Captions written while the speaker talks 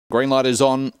Green light is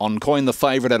on Coin the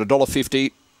favourite at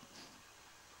 $1.50.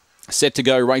 Set to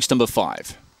go, race number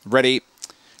 5. Ready.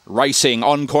 Racing,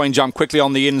 On Coin jumped quickly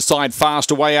on the inside,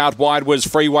 fast away out wide was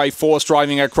Freeway Force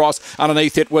driving across.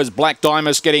 Underneath it was Black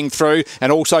Diamond getting through,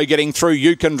 and also getting through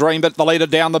You Can Dream, but the leader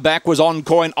down the back was On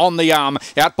Coin on the arm.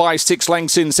 Out by 6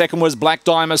 lengths in second was Black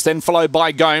Diamond, then followed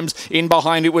by Gomes. In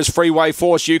behind it was Freeway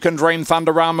Force, You Can Dream,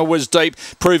 Thunderama was deep.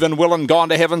 Proven Will and Gone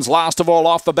to Heavens, last of all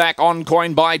off the back, On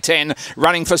Coin by 10.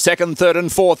 Running for second, third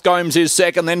and fourth, Gomes is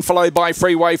second, then followed by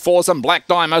Freeway Force and Black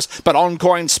Diamond, but On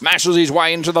Coin smashes his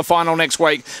way into the final next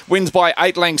week. Wins by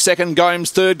 8 lengths. Second, Gomes.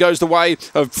 Third goes the way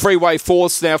of Freeway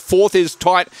Force. Now, fourth is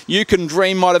tight. You Can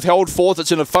Dream might have held fourth.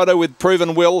 It's in a photo with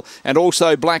Proven Will and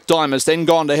also Black Diamonds. Then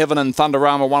Gone to Heaven and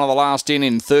Thunderama, one of the last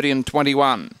in 30 and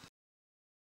 21.